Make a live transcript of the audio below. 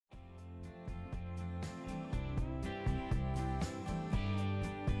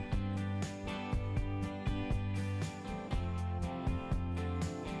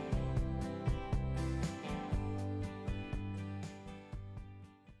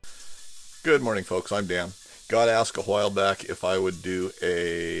Good morning, folks. I'm Dan. Got asked a while back if I would do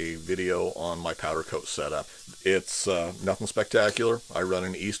a video on my powder coat setup. It's nothing spectacular. I run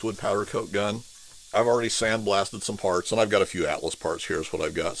an Eastwood powder coat gun. I've already sandblasted some parts, and I've got a few Atlas parts. Here's what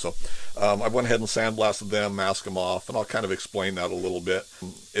I've got. So I went ahead and sandblasted them, masked them off, and I'll kind of explain that a little bit.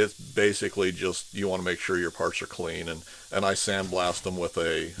 It's basically just you want to make sure your parts are clean, and I sandblast them with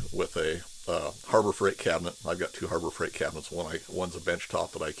a Harbor Freight cabinet. I've got two Harbor Freight cabinets. One's a bench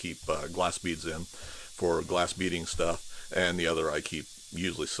top that I keep glass beads in for glass beading stuff, and the other I keep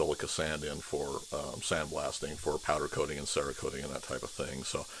usually silica sand in for sandblasting for powder coating and cerakoting and that type of thing.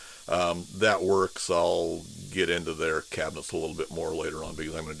 So that works. I'll get into their cabinets a little bit more later on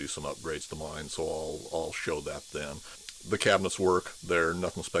because I'm going to do some upgrades to mine, so I'll show that then. The cabinets work. They're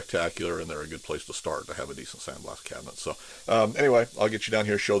nothing spectacular, and they're a good place to start to have a decent sandblast cabinet. So anyway, I'll get you down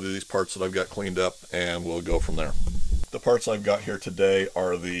here, show you these parts that I've got cleaned up, and we'll go from there. The parts I've got here today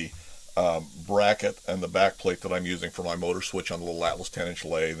are the bracket and the back plate that I'm using for my motor switch on the little Atlas 10-inch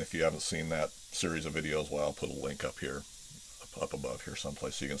lathe. If you haven't seen that series of videos, well, I'll put a link up here, up above here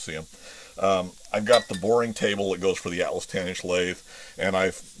someplace so you can see them. I've got the boring table that goes for the Atlas 10-inch lathe, and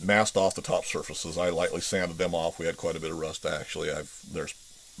I've masked off the top surfaces. I lightly sanded them off. We had quite a bit of rust, actually. There's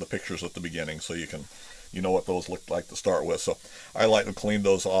the pictures at the beginning, so you know what those looked like to start with. So I lightly cleaned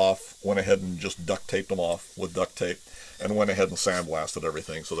those off, went ahead and just duct taped them off with duct tape, and went ahead and sandblasted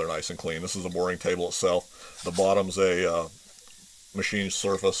everything so they're nice and clean. This is the boring table itself. The bottom's a machined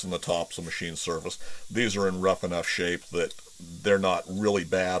surface, and the top's a machined surface. These are in rough enough shape that they're not really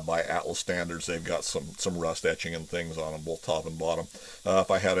bad by Atlas standards. They've got some rust etching and things on them, both top and bottom. If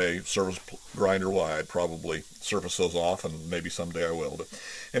I had a surface grinder, well, I'd probably surface those off, and maybe someday I will. But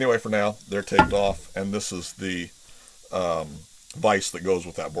anyway, for now, they're taped off, and this is the vise that goes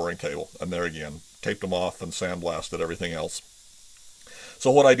with that boring table. And there again, taped them off and sandblasted everything else.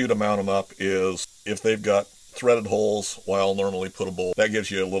 So what I do to mount them up is, if they've got threaded holes, well, I'll normally put a bolt. That gives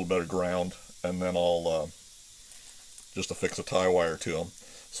you a little bit of ground, and then I'll just affix a tie wire to them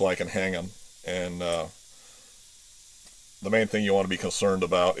so I can hang them. And the main thing you want to be concerned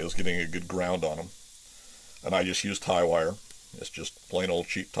about is getting a good ground on them. And I just use tie wire. It's just plain old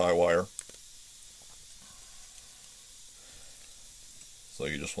cheap tie wire. So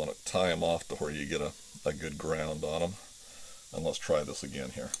you just want to tie them off to where you get a good ground on them. And let's try this again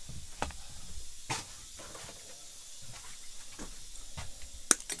here.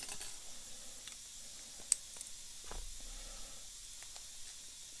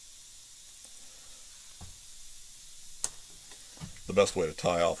 The best way to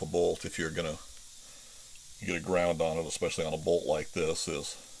tie off a bolt, if you're going to get a ground on it, especially on a bolt like this,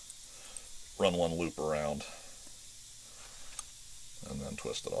 is run one loop around and then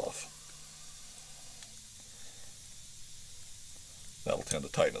twist it off. That'll tend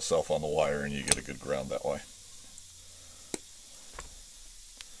to tighten itself on the wire, and you get a good ground that way.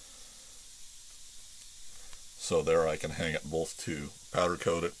 So there, I can hang it both to powder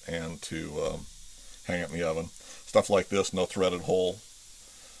coat it and to hang it in the oven. Stuff like this, no threaded hole.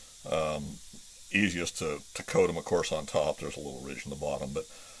 Easiest to coat them, of course, on top. There's a little ridge in the bottom, but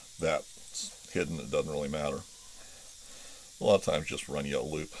that's hidden. It doesn't really matter. A lot of times just run you a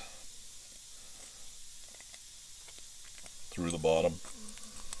loop through the bottom,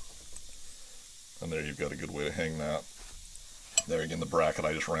 and there you've got a good way to hang that. There again, the bracket,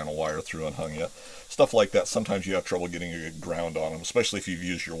 I just ran a wire through and hung it. Stuff like that, sometimes you have trouble getting a good ground on them, especially if you've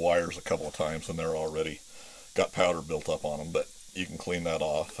used your wires a couple of times and they're already got powder built up on them. But you can clean that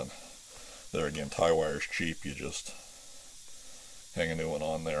off, and there again, tie wire's cheap. You just hang a new one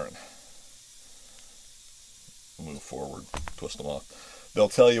on there and move forward, twist them off. They'll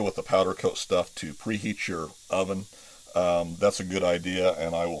tell you with the powder coat stuff to preheat your oven. That's a good idea,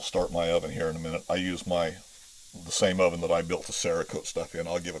 and I will start my oven here in a minute. I use the same oven that I built the Cerakote stuff in.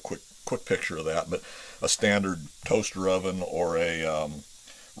 I'll give a quick picture of that. But a standard toaster oven or a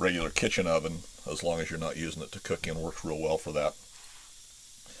regular kitchen oven, as long as you're not using it to cook in, works real well for that.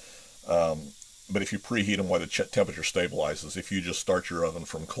 But if you preheat them while the temperature stabilizes, if you just start your oven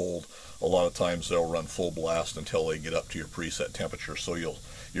from cold, a lot of times they'll run full blast until they get up to your preset temperature. So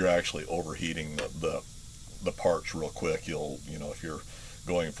you're actually overheating the parts real quick. If you're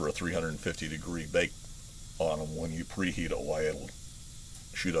going for a 350-degree bake on them, when you preheat it, why, it'll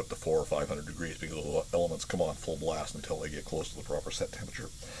shoot up to 400 or 500 degrees because the elements come on full blast until they get close to the proper set temperature.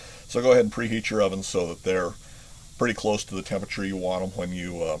 So go ahead and preheat your oven so that they're pretty close to the temperature you want them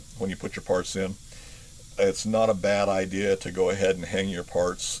when you put your parts in. It's not a bad idea to go ahead and hang your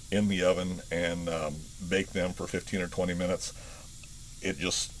parts in the oven and bake them for 15 or 20 minutes. It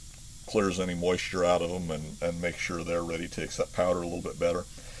just clears any moisture out of them and makes sure they're ready to accept powder a little bit better.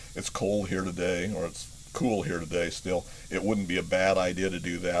 it's cold here today, or it's cool here today still, it wouldn't be a bad idea to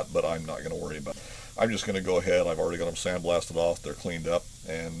do that, but I'm not going to worry about it. I'm just going to go ahead. I've already got them sandblasted off. They're cleaned up,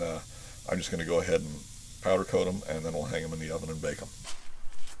 and I'm just going to go ahead and powder coat them, and then we'll hang them in the oven and bake them.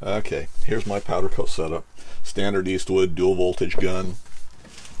 Okay, here's my powder coat setup. Standard Eastwood dual voltage gun,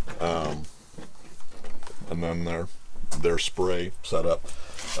 and then their spray setup.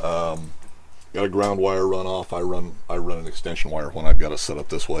 Got a ground wire runoff. I run an extension wire when I've got it set up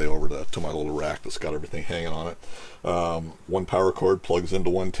this way over to my little rack that's got everything hanging on it. One power cord plugs into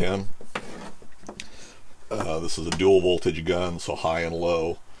 110. This is a dual voltage gun, so high and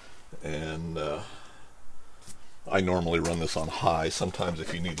low, and I normally run this on high. Sometimes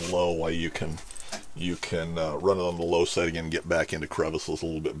if you need low, you can run it on the low setting and get back into crevices a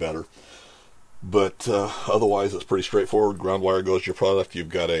little bit better. But otherwise, it's pretty straightforward. Ground wire goes to your product. You've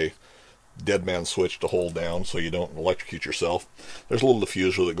got a dead man switch to hold down so you don't electrocute yourself. There's a little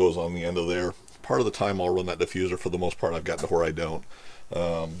diffuser that goes on the end of there. Part of the time I'll run that diffuser. For the most part, I've gotten to where I don't.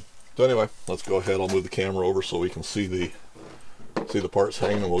 So anyway, let's go ahead. I'll move the camera over so we can see the parts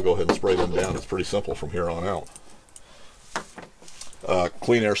hanging, and we'll go ahead and spray them down. It's pretty simple from here on out.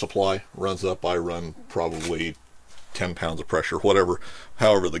 Clean air supply runs up. I run probably 10 pounds of pressure,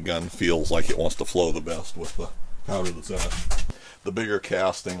 however the gun feels like it wants to flow the best with the powder that's in it. The bigger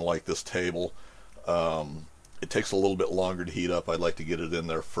casting, like this table, it takes a little bit longer to heat up. I'd like to get it in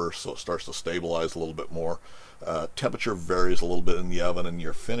there first so it starts to stabilize a little bit more. Temperature varies a little bit in the oven, and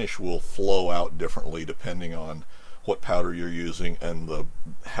your finish will flow out differently depending on what powder you're using and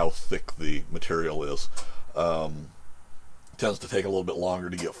how thick the material is. It tends to take a little bit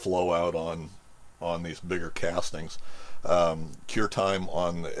longer to get flow out on these bigger castings. Cure time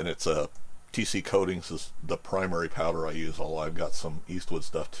and it's a TC Coatings is the primary powder I use, although I've got some Eastwood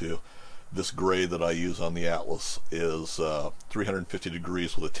stuff too. This gray that I use on the Atlas is 350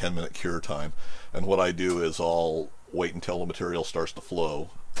 degrees with a 10-minute cure time. And what I do is I'll wait until the material starts to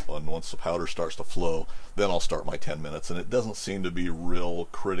flow. And once the powder starts to flow, then I'll start my 10 minutes. And it doesn't seem to be real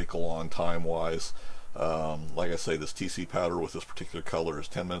critical on time-wise. Like I say, this TC powder with this particular color is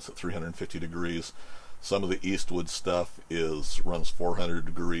 10 minutes at 350 degrees. Some of the Eastwood stuff runs 400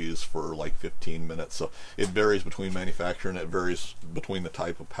 degrees for like 15 minutes. So it varies between manufacturer, and it varies between the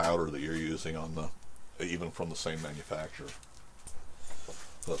type of powder that you're using even from the same manufacturer.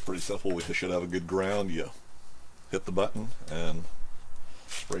 So that's pretty simple. We should have a good ground. You hit the button and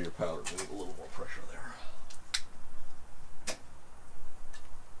spray your powder. We need a little more pressure there.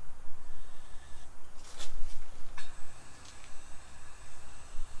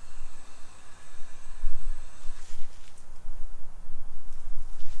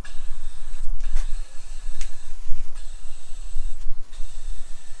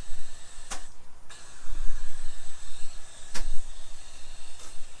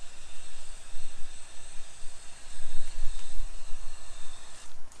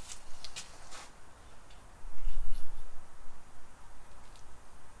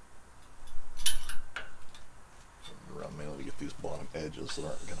 Mainly to get these bottom edges that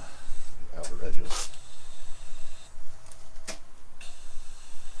aren't gonna be outer edges.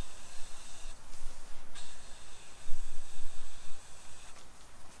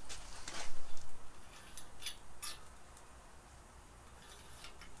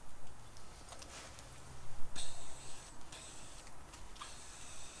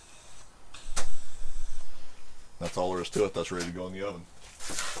 That's all there is to it. That's ready to go in the oven.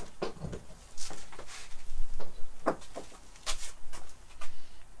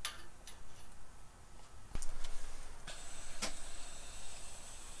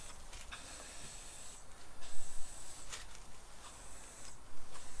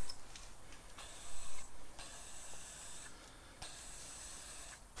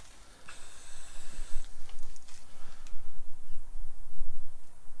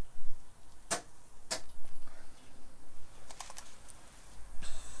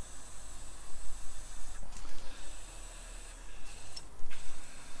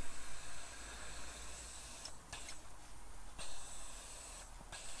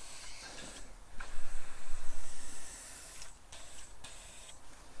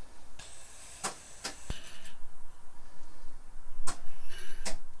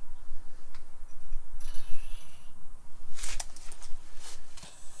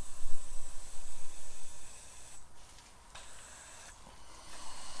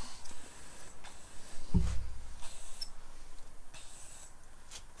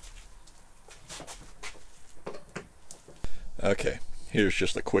 Okay, here's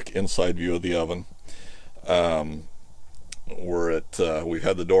just a quick inside view of the oven. We're at we've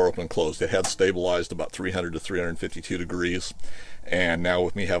had the door open and closed. It had stabilized about 300 to 352 degrees, and now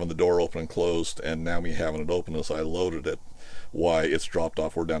with me having the door open and closed, and now me having it open as I loaded it, why it's dropped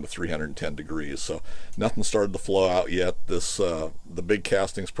off. We're down to 310 degrees, so nothing started to flow out yet. This the big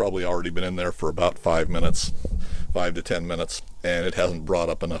casting's probably already been in there for about 5 minutes, 5 to 10 minutes, and it hasn't brought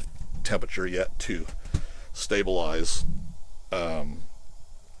up enough temperature yet to stabilize.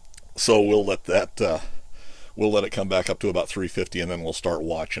 So we'll let that we'll let it come back up to about 350, and then we'll start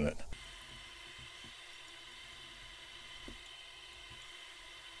watching it.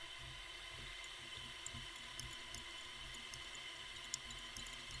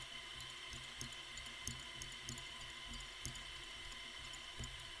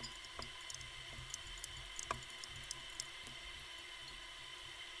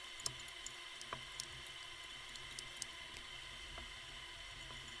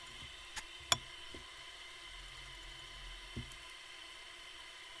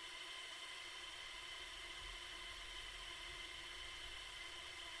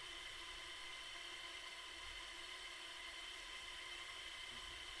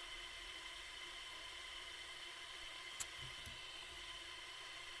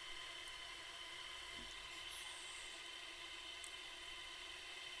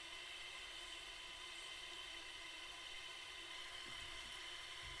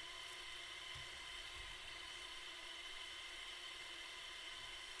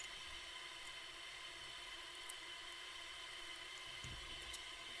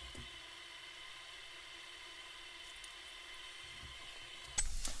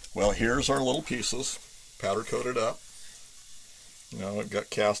 Well, here's our little pieces, powder coated up. You know, it got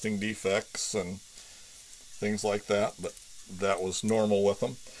casting defects and things like that, but that was normal with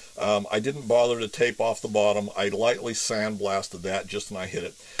them. I didn't bother to tape off the bottom. I lightly sandblasted that just when I hit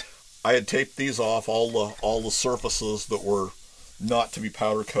it. I had taped these off, all the surfaces that were not to be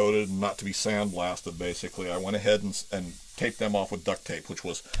powder coated and not to be sandblasted, basically. I went ahead and taped them off with duct tape, which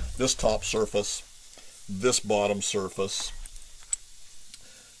was this top surface, this bottom surface,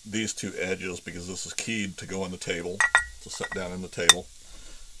 these two edges, because this is keyed to go in the table, to set down in the table.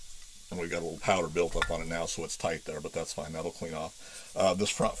 And we've got a little powder built up on it now, so it's tight there, but that's fine, that'll clean off. This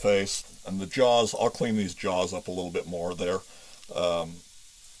front face, and the jaws, I'll clean these jaws up a little bit more there.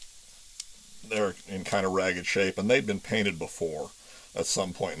 They're in kind of ragged shape, and they'd been painted before at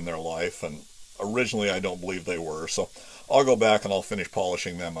some point in their life, and originally I don't believe they were, so I'll go back and I'll finish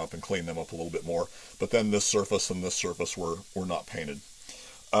polishing them up and clean them up a little bit more. But then this surface and this surface were not painted.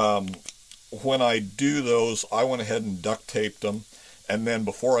 When I do those, I went ahead and duct taped them, and then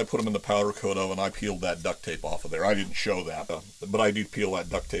before I put them in the powder coat oven, I peeled that duct tape off of there. I didn't show that, but I do peel that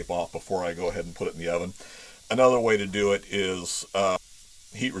duct tape off before I go ahead and put it in the oven. Another way to do it is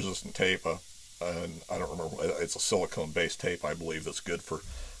heat resistant tape, and I don't remember, it's a silicone based tape, I believe, that's good for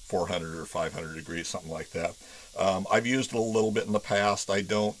 400 or 500 degrees, something like that. I've used it a little bit in the past. I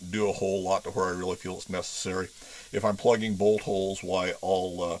don't do a whole lot to where I really feel it's necessary. If I'm plugging bolt holes, why,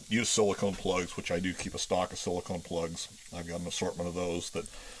 I'll use silicone plugs, which I do keep a stock of silicone plugs. I've got an assortment of those, that,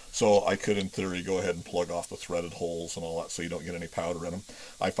 so I could, in theory, go ahead and plug off the threaded holes and all that, so you don't get any powder in them.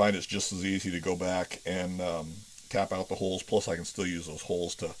 I find it's just as easy to go back and tap out the holes, plus I can still use those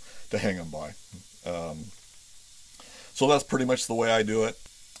holes to hang them by. So that's pretty much the way I do it,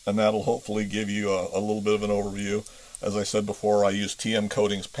 and that'll hopefully give you a little bit of an overview. As I said before, I use TM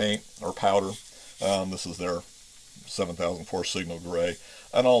Coatings paint, or powder. This is their 7004 Signal Gray,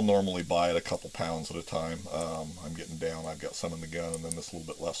 and I'll normally buy it a couple pounds at a time. I'm getting down, I've got some in the gun, and then this little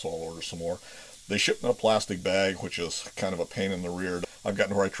bit less, so I'll order some more. They ship in a plastic bag, which is kind of a pain in the rear. I've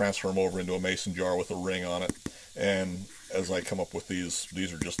gotten where I transfer them over into a mason jar with a ring on it, and as I come up with these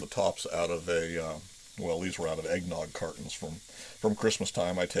are just the tops out of a, well, these were out of eggnog cartons from Christmas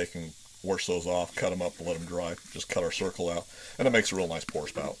time. I take and wash those off, cut them up, and let them dry. Just cut our circle out, and it makes a real nice pour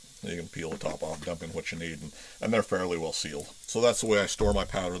spout. You can peel the top off, dump in what you need, and they're fairly well sealed. So that's the way I store my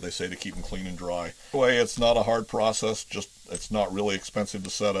powder. They say to keep them clean and dry. Anyway, it's not a hard process, just it's not really expensive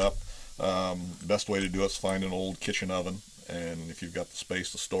to set up. Best way to do it is find an old kitchen oven, and if you've got the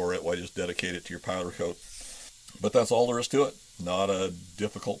space to store it, why, just dedicate it to your powder coat. But that's all there is to it. Not a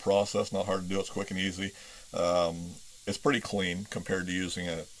difficult process, not hard to do. It's quick and easy. It's pretty clean compared to using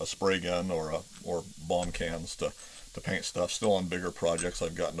a spray gun or bomb cans to paint stuff. Still, on bigger projects,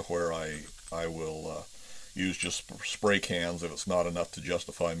 I've gotten to where I will use just spray cans if it's not enough to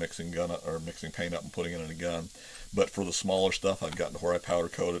justify mixing paint up and putting it in a gun. But for the smaller stuff, I've gotten to where I powder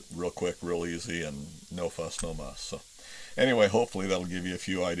coat it real quick, real easy, and no fuss, no muss. So anyway, hopefully that'll give you a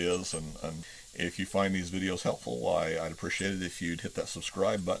few ideas, and if you find these videos helpful, why, I'd appreciate it if you'd hit that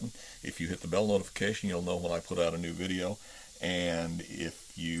subscribe button. If you hit the bell notification, you'll know when I put out a new video. And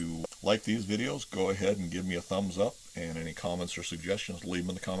if you like these videos, go ahead and give me a thumbs up, and any comments or suggestions, leave them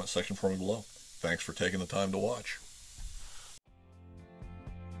in the comment section for me below. Thanks for taking the time to watch.